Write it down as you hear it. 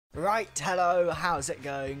Right, hello, how's it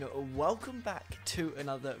going? Welcome back to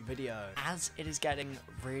another video. As it is getting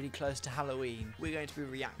really close to Halloween, we're going to be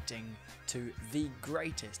reacting to the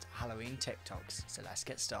greatest Halloween TikToks. So let's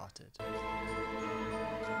get started.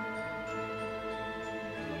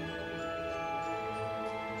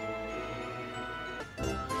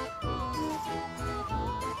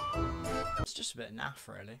 It's just a bit naff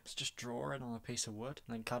really. It's just drawing on a piece of wood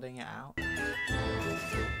and then cutting it out.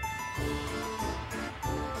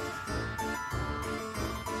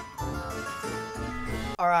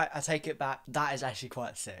 Alright, I take it back. That is actually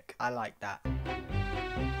quite sick. I like that.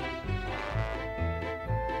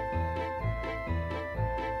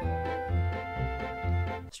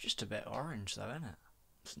 It's just a bit orange though, isn't it?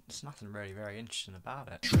 There's nothing really very interesting about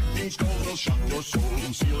it.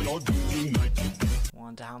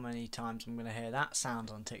 Wonder how many times I'm going to hear that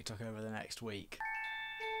sound on TikTok over the next week.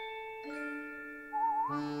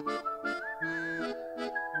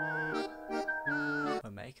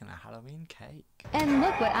 We're making a Halloween cake. And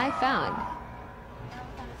look what I found.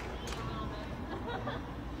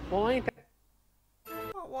 Well, ain't that...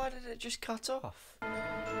 Why did it just cut off?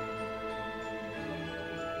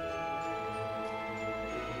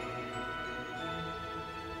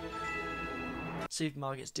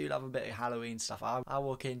 Supermarkets do love a bit of Halloween stuff. I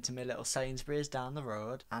walk into my little Sainsbury's down the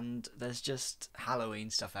road and there's just Halloween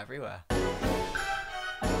stuff everywhere.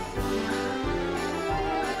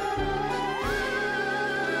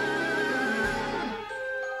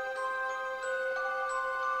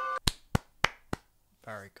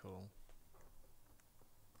 Very cool.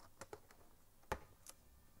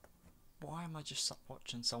 Why am I just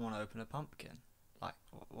watching someone open a pumpkin? Like,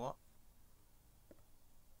 what?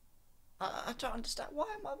 I don't understand.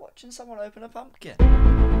 Why am I watching someone open a pumpkin?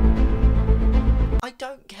 I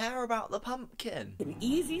don't care about the pumpkin. An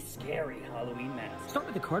easy, scary Halloween mask. Start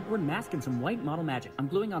with a cardboard mask and some white model magic. I'm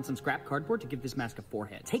gluing on some scrap cardboard to give this mask a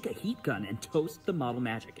forehead. Take a heat gun and toast the model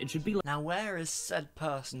magic. It should be like... Now where is said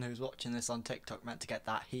person who's watching this on TikTok meant to get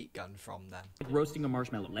that heat gun from then? roasting a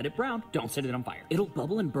marshmallow. Let it brown. Don't set it on fire. It'll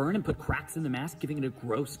bubble and burn and put cracks in the mask, giving it a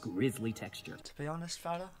gross, grisly texture. To be honest,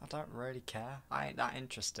 fella, I don't really care. I ain't that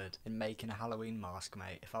interested in making a Halloween mask,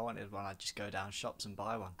 mate. If I wanted one, I'd just go down shops and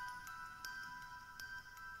buy one.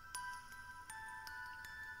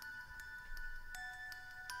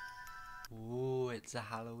 Ooh, it's a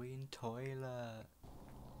Halloween toilet.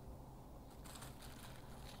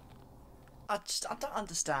 I don't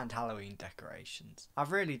understand Halloween decorations. I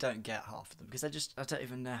really don't get half of them because I don't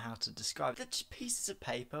even know how to describe it. They're just pieces of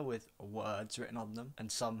paper with words written on them and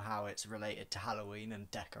somehow it's related to Halloween and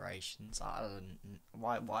decorations. I don't,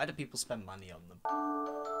 why do people spend money on them?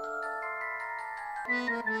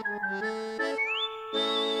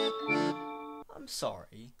 I'm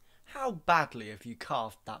sorry. How badly have you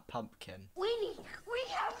carved that pumpkin? We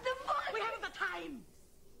have the money! We have the time!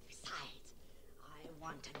 Besides, I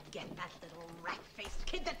want to get that little rat-faced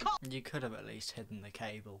kid that called... You could have at least hidden the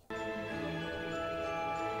cable.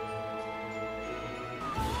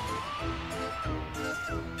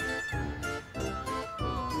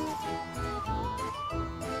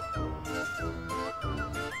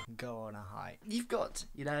 Go on a hike. You've got,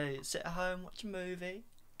 you know, sit at home, watch a movie.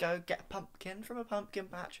 Go get a pumpkin from a pumpkin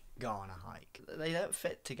patch, go on a hike. They don't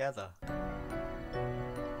fit together.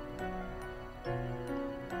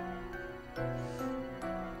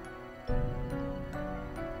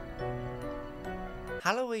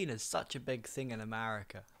 Halloween is such a big thing in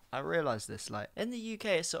America. I realise this, like, in the UK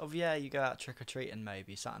it's sort of, yeah, you go out trick-or-treating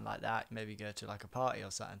maybe, something like that, maybe go to like a party or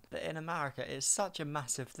something. But in America it's such a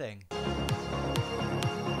massive thing.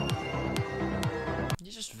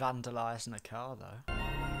 You're just vandalising a car though.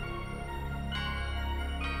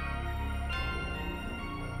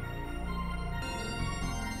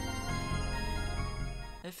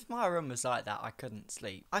 If my room was like that, I couldn't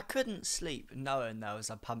sleep. I couldn't sleep knowing there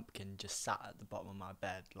was a pumpkin just sat at the bottom of my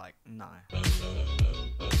bed. Like, no.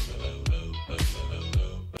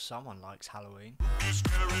 Someone likes Halloween.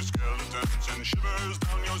 Scary skeletons and shivers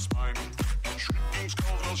down your spine. Shrieking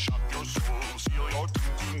skulls will shock your soul, seal your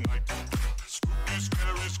doom tonight. Spooky,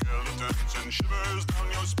 scary skeletons and shivers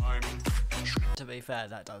down your spine. To be fair,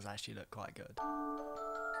 that does actually look quite good.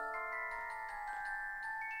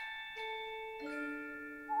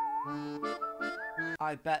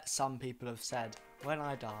 I bet some people have said, when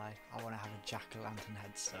I die, I want to have a jack-o'-lantern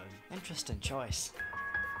headstone. Interesting choice.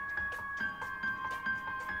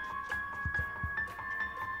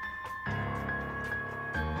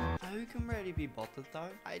 who can really be bothered though?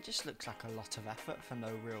 It just looks like a lot of effort for no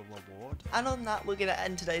real reward. And on that, we're going to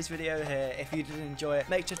end today's video here. If you did enjoy it,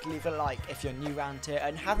 make sure to leave a like if you're new around here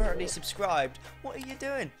and haven't already subscribed. What are you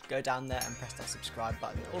doing? Go down there and press that subscribe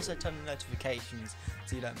button. Also turn on notifications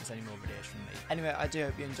so you don't miss any more videos from me. Anyway, I do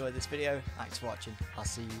hope you enjoyed this video. Thanks for watching. I'll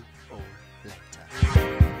see you all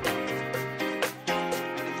later.